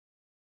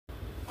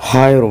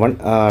Hi ஒருவன்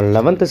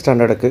 11th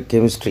ஸ்டாண்டர்டுக்கு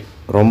chemistry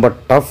ரொம்ப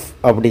tough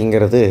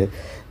அப்படிங்கிறது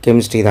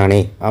கெமிஸ்ட்ரி தானே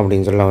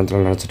அப்படின்னு சொல்லி 11th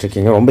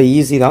நினச்சிட்ருக்கீங்க. ரொம்ப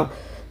ஈஸி தான்.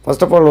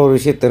 ஃபர்ஸ்ட் ஆஃப் ஆல் ஒரு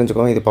விஷயம்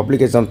தெரிஞ்சுக்கோங்க, இது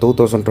பப்ளிக் எக்ஸாம்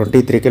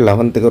 2023க்கு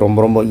 11th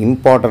ரொம்ப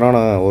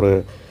இம்பார்ட்டண்டான ஒரு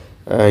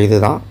இது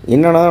தான்.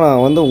 என்னென்னா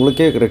நான்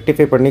உங்களுக்கே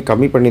ரெக்டிஃபை பண்ணி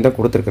கம்மி பண்ணி தான்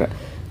கொடுத்துருக்குறேன்.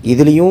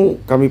 இதுலேயும்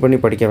கம்மி பண்ணி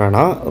படிக்க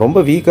வேணாம். ரொம்ப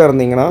வீக்காக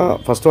இருந்தீங்கன்னா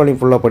ஃபஸ்ட் வால்யூம்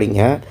ஃபுல்லாக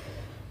படிங்க.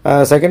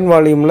 செகண்ட்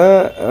வால்யூமில்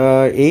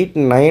 8,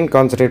 9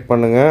 கான்சன்ட்ரேட்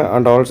பண்ணுங்கள்.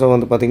 அண்ட் ஆல்சோ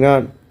பார்த்திங்கன்னா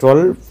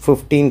 12,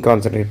 15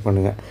 கான்சன்ட்ரேட்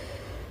பண்ணுங்கள்.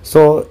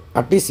 ஸோ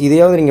அட்லீஸ்ட்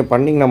இதையாவது நீங்கள்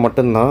பண்ணிங்கன்னா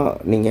மட்டும்தான்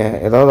நீங்கள்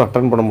ஏதாவது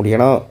அட்டன் பண்ண முடியும்.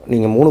 ஏன்னா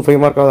நீங்கள் 3 5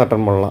 மார்க்காவது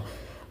அட்டன் பண்ணலாம்.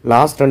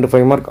 லாஸ்ட் 2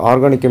 5 மார்க்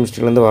ஆர்கானிக்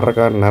கெமிஸ்ட்ரிலேருந்து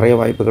வர்றக்கான நிறைய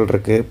வாய்ப்புகள்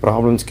இருக்குது.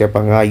 ப்ராப்ளம்ஸ்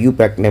கேட்பாங்க, ஐயூ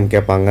பேக் நேம்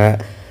கேட்பாங்க.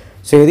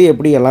 ஸோ இது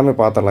எப்படி எல்லாமே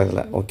பார்த்துடலாம்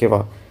இதில்.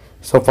 ஓகேவா?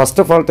 ஸோ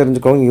ஃபஸ்ட் ஆஃப் ஆல்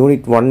தெரிஞ்சுக்கோங்க,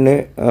 யூனிட் 1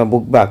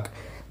 புக் பேக்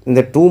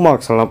இந்த 2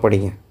 மார்க்ஸ் எல்லாம்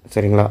படிங்க.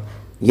 சரிங்களா?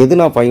 எது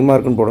நான் 5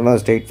 மார்க்குன்னு போட்டேன்னா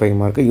ஸ்ட்ரெயிட் 5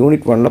 மார்க்கு.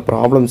 யூனிட் 1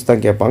 ப்ராப்ளம்ஸ்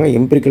தான் கேட்பாங்க.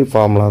 எம்பிரிக்கல்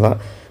ஃபார்முலா தான்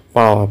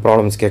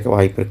ப்ராப்ளம்ஸ் கேட்க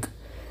வாய்ப்பு இருக்குது.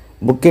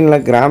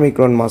 புக்கினில் கிராம்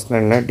ஈக்குவலன்ட் மாஸ்னா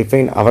என்ன,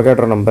 define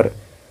Avogadro number.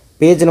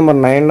 Page number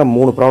 9ல்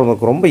 3 problem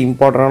இருக்குது. ரொம்ப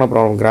இம்பார்ட்டண்டான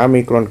ப்ராப்ளம் கிராம்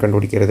ஈக்குவலன்ட்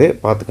கண்டுபிடிக்கிறது.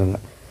 பார்த்துக்கோங்க.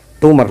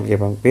 2 மார்க்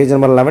கேட்பாங்க. பேஜ்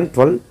நம்பர் 11,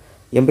 12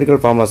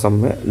 எம்பிரிக்கல் ஃபார்முலா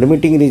சம்மு.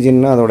 லிமிட்டிங்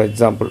ரீஜன்னா அதோட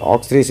example.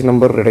 Oxidation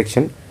number,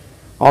 reduction.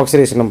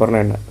 Oxidation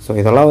நம்பர்னால் என்ன? ஸோ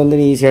இதெல்லாம்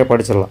நீ ஈஸியாக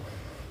படிச்சிடலாம்.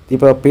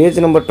 இப்போ page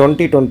number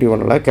 20,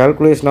 21ல்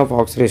calculation of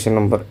oxidation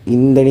number.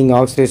 நீங்கள்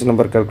ஆக்சிடேஷன்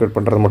நம்பர் கேல்குலேட்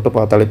பண்ணுறது மட்டும்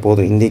பார்த்தாலே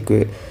போதும்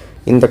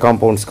இந்த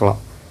காம்பவுண்ட்ஸ்க்கெலாம்.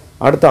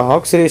 அடுத்த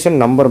ஆக்சிடேஷன்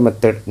நம்பர்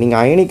மெத்தட். நீங்கள்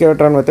அயனிக்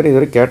எலக்ட்ரான் மெத்தட்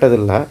இதுவரை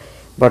கேட்டதில்லை.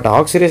 பட்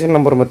ஆக்சிடேஷன்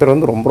நம்பர் மெத்தட்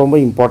ரொம்ப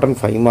இம்பார்ட்டன்ட்.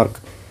 5 மார்க்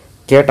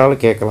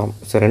கேட்டாலும் கேட்கலாம்.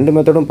 ஸோ 2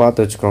 மெத்தடும்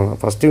பார்த்து வச்சுக்கோங்க.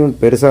 ஃபஸ்ட் யூனிட்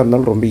பெருசாக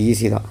இருந்தாலும் ரொம்ப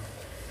ஈஸி தான்.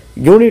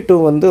 யூனிட்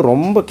 2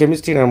 ரொம்ப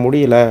கெமிஸ்ட்ரி நான்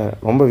முடியல,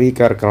 ரொம்ப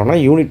வீக்காக இருக்கிறோன்னா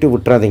யூனிட் 2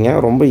 விட்டுறாதீங்க.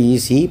 ரொம்ப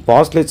easy.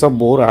 பாஸ்ட்லேட்ஸ் of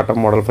bore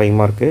atom model 5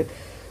 mark.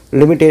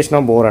 Limitation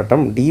of bore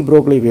atom, de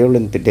Broglie wave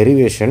length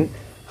derivation,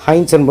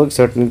 ஹைன்சன்பர்க்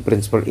certain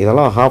principal.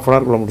 இதெல்லாம் ½ அன்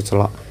ஹவர்க்குள்ளே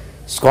முடிச்சிடலாம்.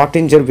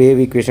 ஸ்காட்டிஞ்சர் wave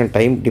equation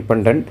time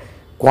dependent,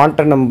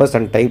 quantum numbers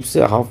and types,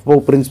 half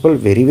bow principal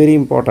very very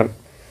important.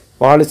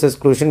 பாலிஸ்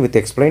exclusion with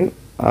explain,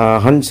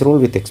 Hans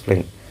rule with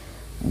explain.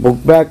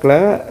 Book பேக்கில்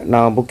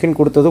நான் புக்கின்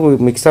கொடுத்தது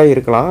மிக்ஸாகி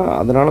இருக்கலாம்,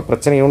 அதனால்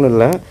பிரச்சனை ஒன்றும்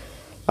இல்லை.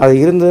 அது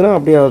இருந்ததுன்னா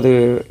அப்படியே அது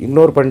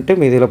இக்னோர் பண்ணிட்டு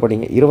மீதியில்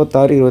படிங்க.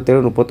 26,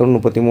 27, 31,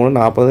 33,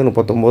 40,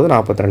 39,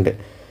 42.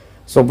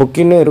 ஸோ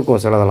புக்கின்னே இருக்கும்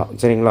சிலதெல்லாம்.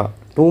 சரிங்களா?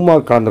 2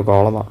 மார்க் கலந்துருக்கும்,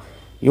 அவ்வளோதான்.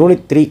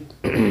 யூனிட் 3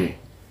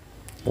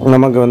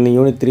 நமக்கு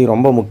யூனிட் 3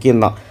 ரொம்ப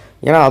முக்கியம்தான்.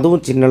 ஏன்னா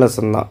அதுவும் சின்ன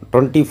லெசன் தான்.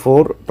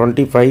 24,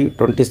 25,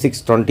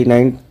 26,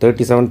 29,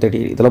 37,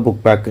 30 இதெல்லாம்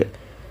புக் பேக்கு.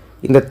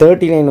 இந்த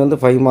 39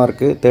 5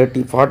 மார்க்கு,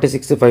 30,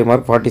 46 5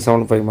 மார்க்,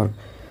 47 5 மார்க்,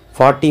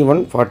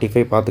 41,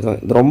 45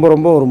 பார்த்துக்கோங்க. இது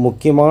ரொம்ப ஒரு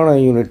முக்கியமான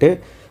யூனிட்டு,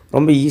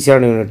 ரொம்ப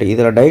ஈஸியான யூனிட்.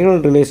 இதில்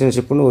டைகனல்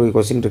ரிலேஷன்ஷிப்னு ஒரு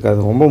கொஸ்டின் இருக்குது.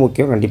 அது ரொம்ப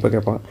முக்கியம், கண்டிப்பாக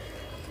கேட்பாங்க.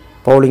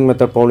 பவுலிங்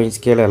மெத்தட், பவுலிங்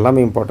ஸ்கேல் எல்லாமே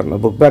இம்பார்ட்டன்ட்.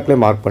 புக் பேக்லேயே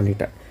மார்க்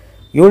பண்ணிட்டேன்.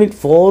 யூனிட்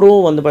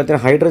 4ம்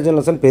பார்த்தீங்கன்னா ஹைட்ரஜன்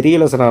லெசன் பெரிய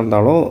லெசனாக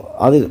இருந்தாலும்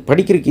அது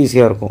படிக்கிறதுக்கு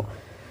ஈஸியாக இருக்கும்.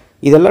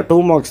 இதெல்லாம் 2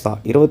 மார்க்ஸ் தான்.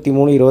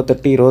 23,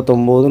 28,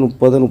 29,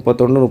 30,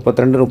 31, 32,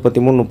 33,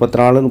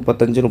 34,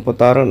 35, 36,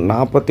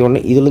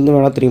 41. இதுலேருந்து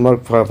வேணால் 3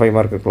 மார்க் 5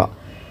 மார்க் இருக்கலாம்.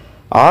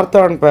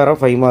 ஆர்த்தோ அண்ட் பேரா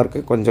 5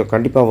 மார்க்கு கொஞ்சம்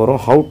கண்டிப்பாக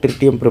வரும். How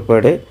tritium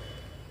prepared,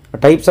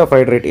 types of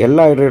hydrate,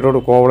 எல்லா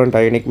ஹைட்ரேட்டோட கோவலண்ட்,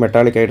 அயனிக்,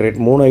 மெட்டாலிக்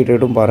ஹைட்ரேட், 3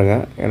 ஹைட்ரேட்டும்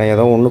பாருங்கள். ஏன்னா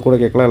ஏதோ ஒன்று கூட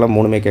கேட்கலாம், எல்லாம்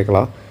 3மே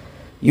கேட்கலாம்.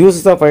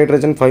 யூசஸ் ஆஃப்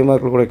ஹைட்ரஜன் 5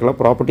 மார்க்கில் கூட கேட்கலாம்.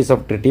 Properties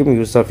of tritium,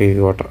 use of heavy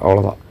water,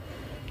 அவ்வளோதான்.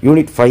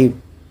 யூனிட் 5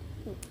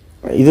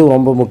 இது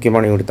ரொம்ப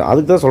முக்கியமான யூனிட் தான்.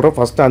 அதுக்கு தான் சொல்கிறேன்,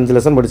 ஃபஸ்ட்டு 5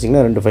 லெசன்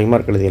படிச்சிங்கன்னா 2 5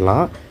 மார்க்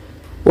எழுதிடலாம்.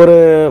 ஒரு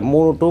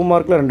 3 2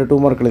 மார்க்கில் 2 2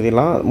 மார்க்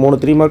எழுதிடலாம். 3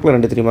 3 மார்க்கில்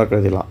 2 3 மார்க்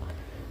எழுதிடலாம்.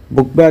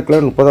 புக் பேக்கில்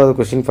 30வது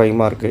question 5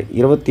 mark.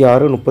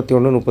 26,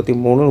 31,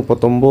 33,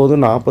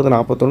 39, 40,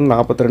 41,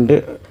 42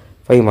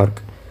 5 mark.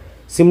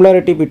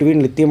 Similarity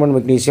between lithium and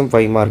magnesium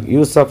 5 mark.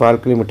 Use of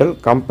alkali metal,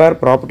 compare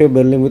property of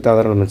beryllium with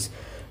other elements.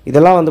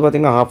 இதெல்லாம்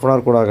பார்த்திங்கன்னா ½ அன்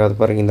ஹவர் கூட ஆகாது.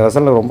 பாருங்கள், இந்த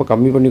லெசனில் ரொம்ப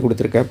கம்மி பண்ணி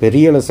கொடுத்துருக்கேன்,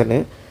 பெரிய லெசனு.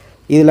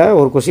 இதில்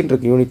ஒரு கொஸ்டின்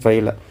இருக்குது unit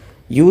 5ல்.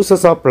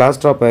 Uses of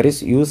plaster of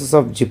Paris, uses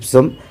of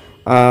gypsum.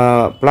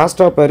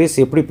 Plaster of Paris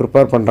எப்படி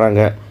ப்ரிப்பேர்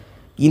பண்ணுறாங்க,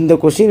 இந்த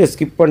கொஸ்டினை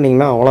ஸ்கிப்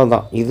பண்ணிங்கன்னா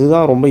அவ்வளோதான்.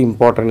 இதுதான் ரொம்ப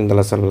இம்பார்ட்டன்ட் இந்த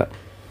லெசனில்.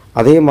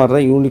 அதே மாதிரி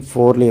தான் யூனிட்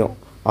 4லேயும்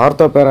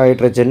ஆர்த்தோ பேரா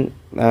hydrogen,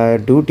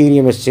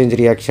 deuterium exchange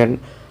reaction,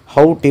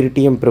 how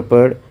tritium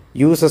prepared,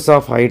 uses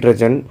of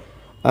hydrogen,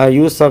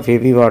 use of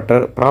heavy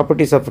water,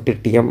 properties of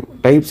tritium,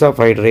 types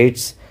of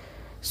hydrates,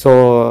 so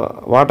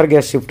water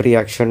case shift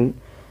reaction.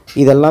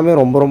 இதெல்லாமே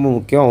ரொம்ப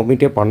முக்கியம்,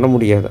 ஒமிட்டே பண்ண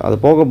முடியாது. அது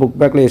போக புக்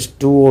பேக்கில்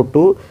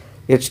H2O2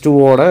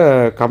 H2Oட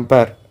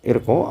கம்பேர்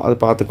இருக்கும், அது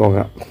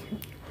பார்த்துக்கோங்க.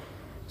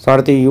 ஸோ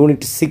அடுத்து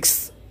யூனிட் 6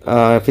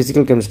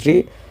 ஃபிசிக்கல் கெமிஸ்ட்ரி.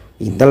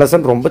 இந்த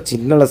லெசன் ரொம்ப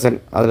சின்ன லெசன்.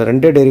 அதில்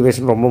 2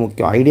 டெரிவேஷன் ரொம்ப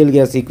முக்கியம். Ideal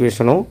case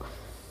ஈக்குவேஷனும்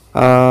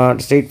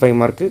straight 5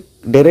 mark.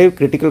 Derive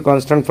critical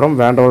constant from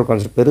van der Waals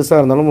constant.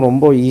 பெருசாக இருந்தாலும்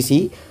ரொம்ப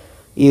ஈஸி.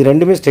 இது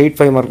 2மே ஸ்ட்ரெயிட்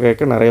 5 மார்க்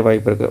கேட்க நிறைய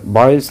வாய்ப்பு இருக்குது.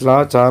 பாயில்ஸ் லா,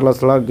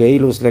 சார்லஸ் லா,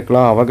 கெய்-லூஸ்லெக்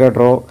லா,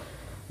 அவகாட்ரோ,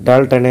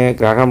 டால்டனு,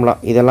 கிரஹாம் லா,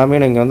 இதெல்லாமே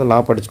நீங்கள் லா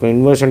படிச்சுக்கணும்.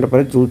 இன்வர்ஷன்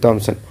பண்ணி ஜூல்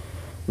தாம்சன்.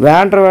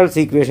 வான் டெர் வால்ஸ்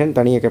ஈக்குவேஷன்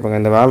தனியாக கேட்பாங்க.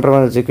 இந்த வான் டெர்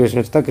வால்ஸ் ஈக்குவேஷன்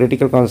வச்சு தான்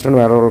கிரிட்டிக்கல் கான்ஸ்டன்ட்,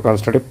 வான் டெர் வால்ஸ்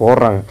கான்ஸ்டன்ட்டே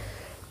போடுறாங்க.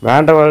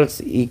 வான் டெர் வால்ஸ்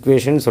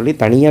ஈக்குவேஷன் சொல்லி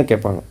தனியாக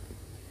கேட்பாங்க.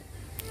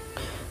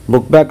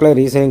 புக் பேக்கில்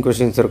ரீசனிங்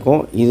கொஷின்ஸ்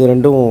இருக்கும். இது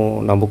ரெண்டும்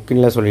நான்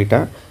புக்கின்ல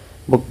சொல்லிட்டேன்.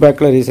 புக்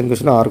பேக்கில் ரீசனிங்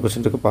கொஷின் 6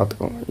 கொஷின் இருக்குது,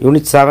 பார்த்துக்கோங்க.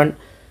 யூனிட் 7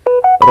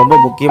 ரொம்ப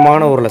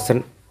முக்கியமான ஒரு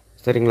லெசன்,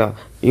 சரிங்களா?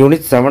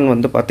 யூனிட் 7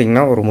 வந்து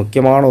பார்த்திங்கன்னா ஒரு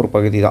முக்கியமான ஒரு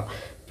பகுதி தான்,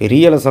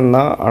 பெரிய லெசன்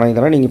தான். ஆனால்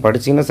இதெல்லாம் நீங்கள்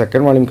படிச்சிங்கன்னா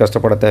செகண்ட் வால்யூம்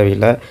கஷ்டப்பட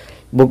தேவையில்லை.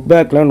 புக்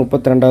பேக்கில்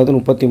 32,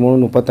 33,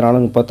 34,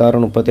 36,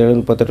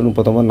 37, 38,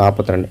 39,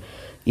 42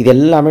 இது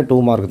எல்லாமே 2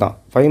 மார்க் தான்.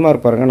 5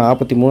 மார்க் பாருங்கள்,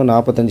 43,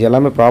 45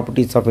 எல்லாமே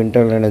properties of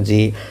internal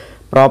energy,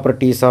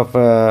 properties of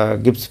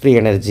Gibbs free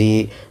energy,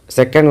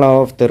 second law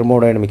of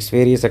thermodynamics,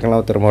 various second law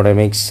of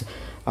thermodynamics,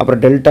 அப்புறம்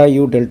delta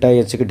you delta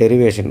ஹெச்சுக்கு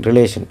derivation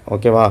relation,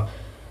 ஓகேவா?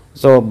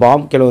 ஸோ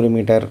பாம்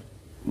கெலோரிமீட்டர்,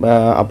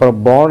 அப்புறம்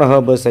பான்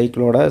ஹர்பர்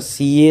சைக்கிளோட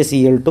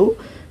CaCl to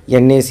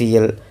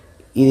NaCl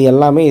இது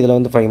எல்லாமே இதில்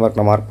வந்து 5 மார்க்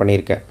நான் மார்க்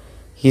பண்ணியிருக்கேன்.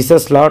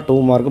 ஹிசஸ் லா 2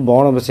 mark,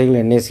 porn ஹர்பர் cycle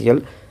NaCl,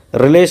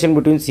 relation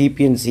between Cp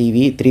and Cv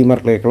 3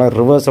 மார்க்கில் இருக்கலாம்.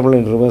 Reversible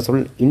and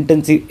reversible,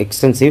 intensive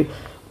extensive,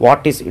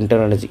 what is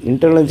internal energy.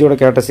 Internal எனர்ஜியோட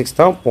characteristics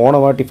தான் போன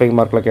வாட்டி 5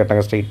 மார்க்கில்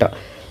கேட்டாங்க ஸ்ட்ரைட்டாக.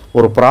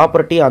 ஒரு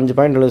ப்ராப்பர்ட்டி 5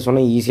 பாயிண்ட் எழுத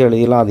சொன்னால் ஈஸியாக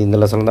எழுதிடலாம். அது இந்த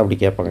லெசன் தான் அப்படி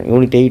கேட்பாங்க.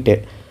 யூனிட் 8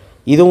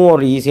 இதுவும்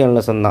ஒரு ஈஸியான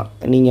லெசன் தான்.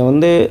 நீங்கள்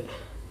வந்து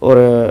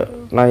ஒரு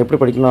நான் எப்படி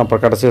படிக்கணும்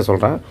அப்புறம் கடைசியாக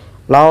சொல்கிறேன்.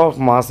 Law of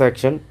mass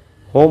action,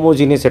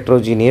 homogeneous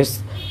heterogeneous,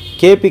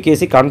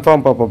 கேபிகேசி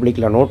confirm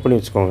பப்ளிக்கில் நோட் பண்ணி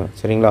வச்சுக்கோங்க,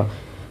 சரிங்களா?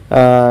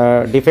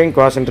 டிஃபைன்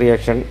குவாஷன்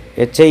ரியாக்ஷன்,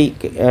 ஹெச்ஐ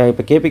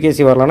இப்போ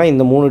கேபிகேசி வரலன்னா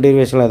இந்த 3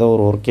 டெரிவேஷனில் ஏதோ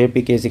ஒரு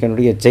கேபிகேசி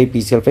கண்டுபிடி, HI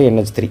PCl5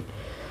 NH3,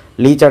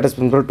 leech orders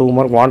principal 2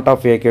 mark, want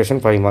of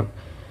வேக்யூவேஷன் 5 mark.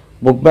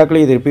 Book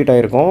பேக்கில் இது ரிப்பீட்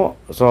ஆகிருக்கும்.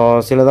 ஸோ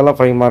சிலதெல்லாம்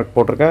 5 மார்க்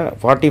போட்டிருக்கேன்.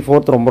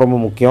 44th ரொம்ப ரொம்ப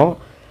முக்கியம்,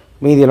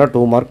 மீதியெல்லாம்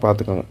 2 மார்க்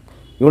பார்த்துக்கோங்க.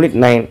 யூனிட்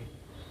 9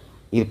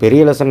 இது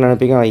பெரிய லெசன்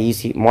நினைப்பீங்க,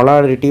 easy.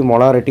 Molarity,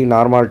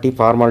 normality,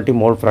 formality,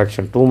 mole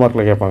fraction 2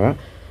 மார்க்கில் கேட்பாங்க.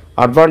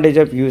 Advantage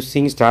of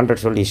using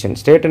standard solution,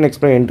 state and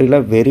explain என்ட்ரியில்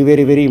very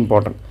very very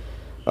important.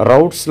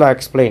 ரவுட்ஸில்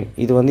explain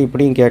இது வந்து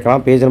இப்படியும்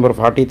கேட்கலாம். பேஜ் நம்பர்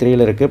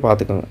 43 இருக்குது,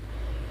 பார்த்துக்கோங்க.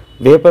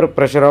 Vapour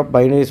pressure of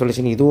binary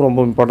solution இதுவும்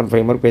ரொம்ப இம்பார்ட்டன்ட்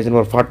 5 மார்க், பேஜ்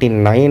நம்பர்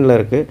 49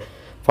 இருக்குது,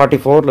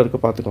 44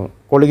 இருக்குது, பார்த்துக்கோங்க.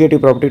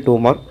 Colligative property 2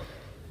 mark.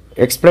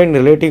 Explain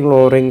relative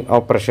lowering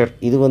of pressure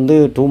இது வந்து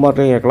 2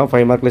 மார்க்லையும் கேட்கலாம்,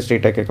 5 மார்க்கில்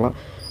ஸ்ட்ரெயிட்டாக கேட்கலாம்.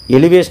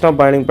 எலிவேஷன் ஆஃப்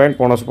பாயிலிங் பாயிண்ட்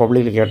போன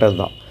பப்ளிக்கில் கேட்டது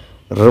தான்.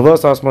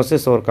 ரிவர்ஸ்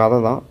ஆஸ்மோசிஸ் ஒரு கதை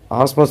தான்,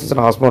 ஆஸ்மோசிஸ்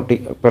அண்ட்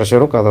ஆஸ்மோட்டிக்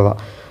ப்ரெஷரும் கதை தான்.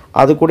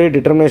 அது கூட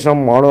determination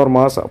of மாலோர்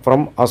mass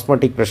from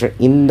osmotic pressure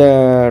இந்த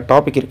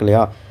டாபிக் இருக்கு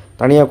இல்லையா,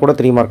 தனியாக கூட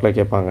 3 மார்க்கில்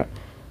கேட்பாங்க.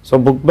 ஸோ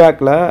புக்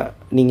பேக்கில்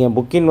நீங்கள்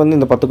புக்கின் வந்து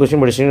இந்த 10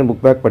 கொஸ்டின் படிச்சிங்கன்னா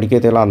புக் பேக் படிக்க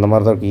தேவையில்ல, அந்த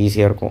மாதிரி தான் இருக்கும்,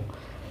 ஈஸியாக இருக்கும்.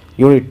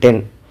 யூனிட் 10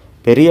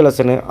 பெரிய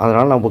லெசனு,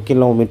 அதனால் நான்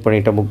புக்கின்லாம் ஒமிட்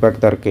பண்ணிட்டேன். புக்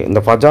பேக் தான் இருக்குது.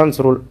 இந்த ஃபஜான்ஸ்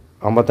ரூல்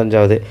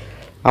 55வது,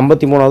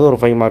 53வது ஒரு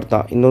 5 மார்க்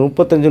தான். இந்த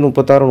 35,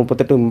 36,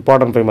 38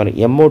 இம்பார்ட்டன்ட் 5 மார்க்.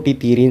 MOT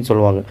தியரின்னு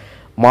சொல்லுவாங்க,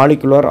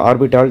 மாலிகுலர்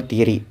ஆர்பிட்டால்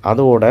தியரி.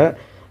 அதோட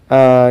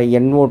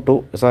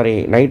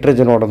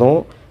நைட்ரஜனோடதும்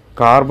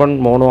கார்பன்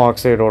மோனோ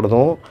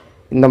ஆக்சைடோடதும்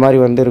இந்த மாதிரி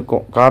வந்து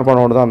இருக்கும்,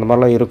 கார்பனோடதும் அந்த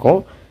மாதிரிலாம்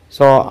இருக்கும்.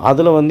 ஸோ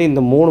அதில் வந்து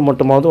இந்த 3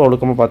 மட்டுமாவது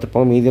ஒழுக்கமாக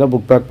பார்த்துருப்போம், மீதியெல்லாம்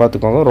புக் பேக்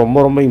பார்த்துக்கோங்க. ரொம்ப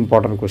ரொம்ப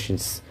இம்பார்ட்டன்ட்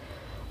கொஷின்ஸ்.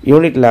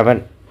 யூனிட்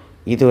 11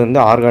 இது வந்து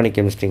ஆர்கானிக்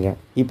கெமிஸ்ட்ரிங்க.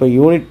 இப்போ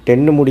யூனிட்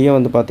 10 முடிய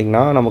வந்து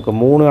பார்த்திங்கன்னா நமக்கு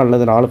 3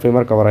 அல்லது 4 5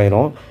 மார்க் கவர்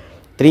ஆயிரும்.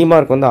 3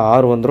 மார்க் வந்து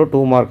 6 வந்துடும்,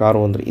 2 மார்க்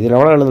 6 வந்துடும். இதில்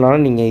எவ்வளோ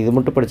எழுதலாம், நீங்கள் இது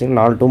மட்டும்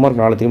படிச்சிங்கன்னா 4 2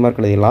 மார்க் 4 3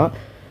 மார்க் எழுதிடலாம்.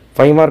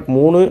 5 மார்க்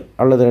 3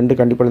 அல்லது 2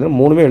 கண்டிப்பாக எழுதலாம்,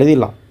 3மே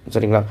எழுதிடலாம்,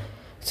 சரிங்களா?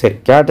 சரி,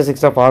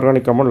 characteristics of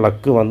organic compound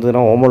luck வந்துன்னா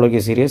ஹோமோலோகி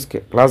serious,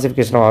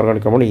 classification of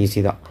organic compound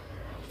easy தான்.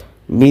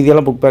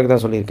 மீதியெல்லாம் புக் பேக்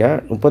தான் சொல்லியிருக்கேன்.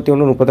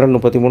 31, 32,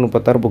 33,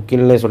 36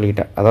 புக்கின்லே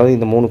சொல்லிட்டேன். அதாவது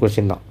இந்த 3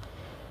 கொஸ்டின் தான்.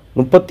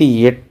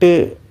 38,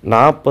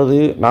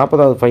 40,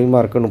 40வது 5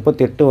 மார்க்கு.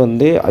 38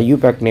 வந்து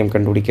ஐயூபேக் நேம்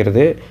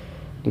கண்டுபிடிக்கிறது.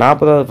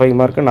 40வது 5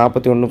 மார்க்கு,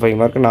 41 5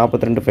 மார்க்கு,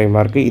 42 5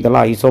 மார்க்கு.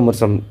 இதெல்லாம்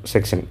ஐசோமர்சம்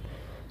செக்ஷன்.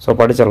 ஸோ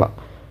படிச்சிடலாம்.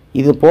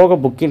 இது போக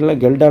புக்கின்ல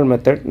கெல்டால்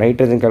method,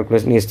 nitrogen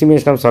calculation,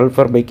 estimation of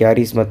sulphur by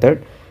carries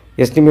method,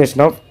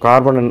 estimation of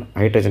carbon and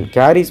hydrogen.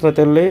 Carries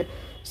மெத்தட்லேயே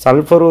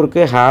சல்ஃபரும்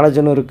இருக்குது,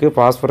 ஹாலஜனும் இருக்குது,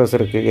 ஃபாஸ்பரஸ்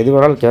இருக்குது. எது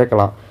வேணாலும்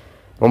கேட்கலாம்.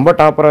 ரொம்ப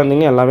டாப்பராக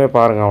இருந்தீங்க எல்லாமே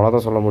பாருங்கள்,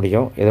 அவ்வளோதான் சொல்ல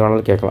முடியும். எது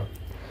வேணாலும் கேட்கலாம்.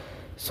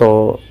 ஸோ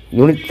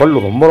யூனிட்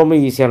 12 ரொம்ப ரொம்ப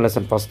ஈஸியான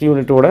லெசன். ஃபஸ்ட்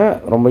யூனிட்டோட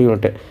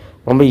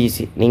ரொம்ப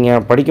ஈஸி.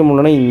 நீங்கள் படிக்க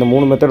முடியலன்னா இந்த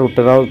 3 மெத்தட்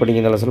விட்டுதாவது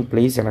படிங்க இந்த லெசன்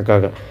ப்ளீஸ்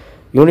எனக்காக.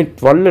 Unit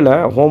 12ல்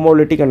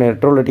ஹோமோலிட்டிக் and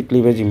ஹெட்ரோலிட்டிக்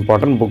cleavage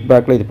important. Book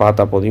பேக்கில் இது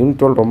பார்த்தா போதும். யூனிட்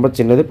 12 ரொம்ப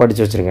சின்னது,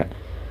 படித்து வச்சுருங்க.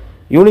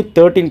 யூனிட்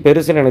 13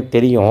 பெருசுன்னு எனக்கு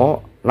தெரியும்.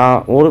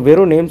 நான்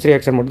வெறும் நேம்ஸ்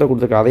ரியாக்ஷன் மட்டும் தான்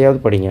கொடுத்துருக்கேன், அதையாவது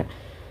படிங்க.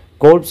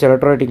 Golds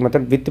electrolytic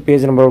method with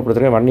page number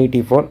கொடுத்துருக்கேன்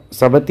 184.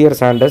 சபத்தியர்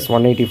Sanders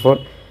 184.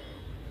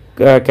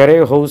 Gere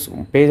house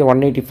page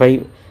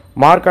 185.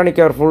 மார்கானிக்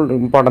careful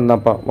important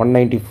தான்ப்பா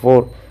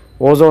 194.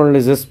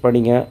 ஓசோன்லிசிஸ்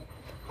படிங்க.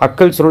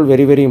 ஹக்கல்ஸ் rule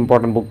very very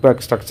important book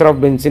back. Structure of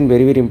benzene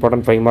very very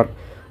important 5 mark.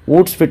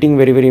 Woods fitting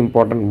very very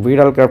important.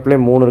 வீடால்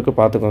கிராஃப்ட்லேயே 3 இருக்குது,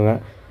 பார்த்துக்கோங்க.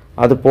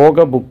 அது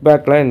போக புக்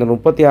பேக்கில் இந்த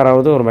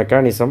 36வது ஒரு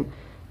மெக்கானிசம்,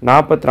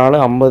 44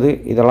 50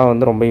 இதெல்லாம்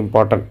வந்து ரொம்ப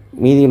இம்பார்ட்டன்ட்.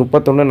 மீதி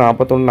 31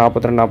 41 42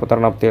 46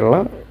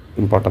 47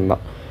 இம்பார்ட்டன்ட்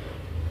தான்.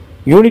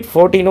 யூனிட்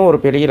 14 ஒரு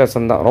பெரிய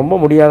லெசன் தான். ரொம்ப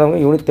முடியாதவங்க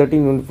யூனிட்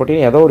 13 யூனிட்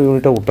 14 ஏதோ ஒரு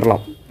யூனிட்டை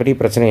விட்டுறலாம், பெரிய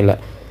பிரச்சனை இல்லை.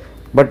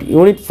 பட்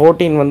யூனிட்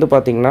 14 வந்து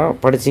பார்த்திங்கன்னா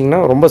படிச்சிங்கன்னா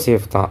ரொம்ப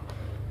சேஃப் தான்.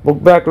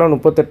 புக் பேக்கில்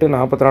 38 44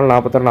 46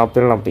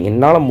 47 40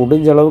 என்னால்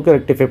முடிஞ்ச அளவுக்கு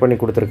ரெக்டிஃபை பண்ணி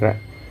கொடுத்துருக்குறேன்.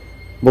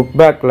 புக்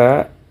பேக்கில்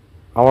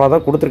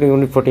அவ்வளோதான் கொடுத்துருக்கேன்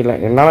யூனிட் 14ல்.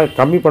 என்னால்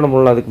கம்மி பண்ண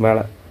முடியல அதுக்கு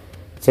மேலே.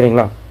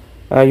 சரிங்களா?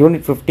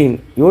 யூனிட்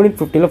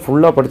 15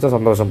 ஃபுல்லாக படித்தா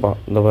சந்தோஷம்ப்பா.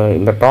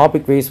 இந்த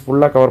டாபிக் வைஸ்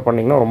ஃபுல்லாக கவர்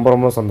பண்ணிங்கன்னா ரொம்ப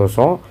ரொம்ப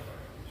சந்தோஷம்.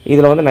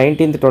 இதில் வந்து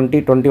 19th 20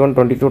 21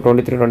 22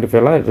 23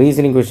 25லாம்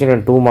reasoning question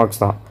and 2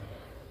 marks தான்.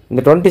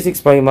 இந்த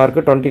 26 5 மார்க்,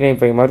 29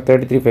 5 மார்க்,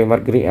 33 5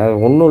 மார்க் அது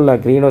ஒன்றும் இல்லை.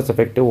 Green house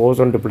effect,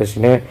 ozone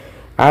டிப்ளேஷனு,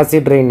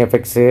 acid rain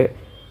effects,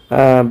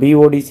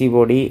 BOD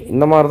COD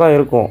இந்த மாதிரி தான்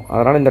இருக்கும்.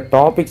 அதனால் இந்த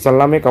டாபிக்ஸ்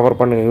எல்லாமே கவர்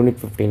பண்ணுங்கள்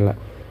யூனிட் 15ல்.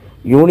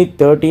 யூனிட்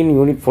 13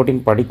 யூனிட் 14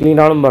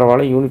 படிக்கலினாலும்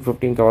பரவாயில்ல, யூனிட்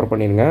 15 கவர்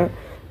பண்ணிடுங்க.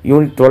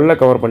 யூனிட் 12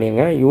 கவர்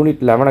பண்ணிடுங்க.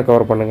 யூனிட் 11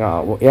 கவர்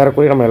பண்ணுங்கள்.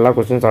 ஏறக்குறைய நம்ம எல்லா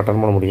கொஸ்டின்ஸ்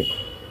அட்டன் பண்ண முடியும்.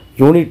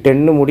 யூனிட்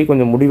 10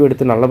 கொஞ்சம் முடிவு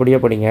எடுத்து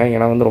நல்லபடியாக படிங்க.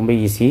 ஏன்னா வந்து ரொம்ப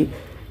ஈஸி.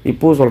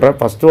 இப்போது சொல்கிறேன்,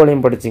 ஃபஸ்ட்டு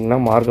வால்யூம் படிச்சிங்கன்னா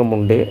மார்க்கம்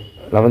உண்டு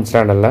 11th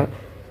ஸ்டாண்டர்டில்.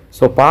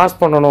 ஸோ பாஸ்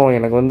பண்ணணும்,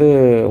 எனக்கு வந்து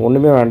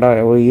ஒன்றுமே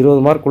வேண்டாம், ஒரு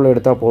 20 மார்க்குள்ளே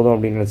எடுத்தால் போதும்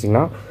அப்படின்னு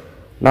நினச்சிங்கன்னா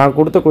நான்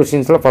கொடுத்த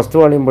கொஸ்டின்ஸில் ஃபஸ்ட்டு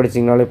வால்யூம்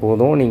படிச்சிங்கனாலே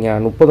போதும். நீங்கள்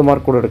 30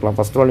 மார்க் கூட எடுக்கலாம்.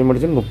 ஃபஸ்ட் வால்யூம்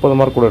படிச்சு 30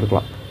 மார்க் கூட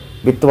எடுக்கலாம்.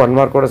 வித் 1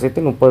 மார்க்கோட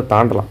சேர்த்து 30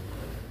 தாண்டலாம்.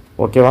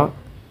 ஓகேவா?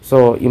 ஸோ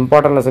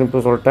இம்பார்ட்டன்ட் லெசன் இப்போ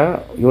சொல்லிட்டேன்.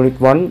 யூனிட்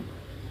 1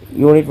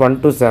 யூனிட் 1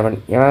 to 7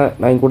 ஏன்னா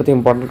நான் கொடுத்த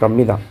இம்பார்ட்டன்ட்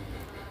கம்மி தான்.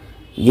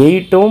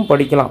 8ம்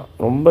படிக்கலாம்.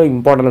 ரொம்ப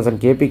இம்பார்ட்டன்ட் லெசன்,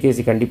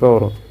 கேபிகேசி கண்டிப்பாக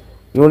வரும்.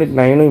 யூனிட்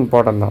 9ம்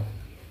இம்பார்ட்டன்ட் தான்.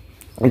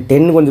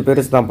 10 கொஞ்சம்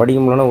பெருசு தான், படிக்க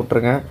முடியலன்னா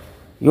விட்டுருங்க.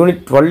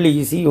 யூனிட் 12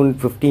 ஈஸி,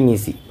 யூனிட் 15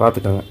 ஈஸி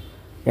பார்த்துக்கோங்க.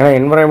 ஏன்னா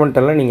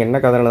என்வரான்மெண்டலில் நீங்கள் என்ன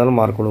கதை எழுதாலும்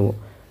மார்க் விழுவும்.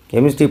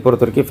 கெமிஸ்ட்ரி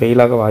பொறுத்த வரைக்கும்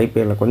ஃபெயிலாக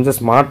வாய்ப்பே இல்லை. கொஞ்சம்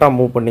ஸ்மார்ட்டாக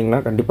மூவ் பண்ணிங்கன்னா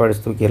கண்டிப்பாக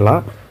அடிச்சு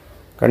தூக்கிடலாம்.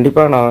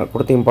 கண்டிப்பாக நான்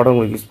கொடுத்த இம்பார்ட்டன்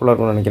உங்களுக்கு யூஸ்ஃபுல்லாக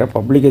இருக்கும்னு நினைக்கிறேன்.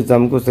 பப்ளிக்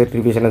எக்ஸாமுக்கும் சரி,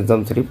 ரிவிஷன்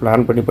எக்ஸாம் சரி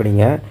பிளான் பண்ணி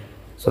படிங்க.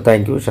 So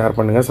thank you. ஷேர்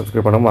பண்ணுங்கள்,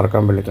 சப்ஸ்கிரைப் பண்ணுங்கள்,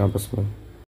 மறக்காமல் பெல் ஐகானை ப்ரெஸ் பண்ணுங்கள்.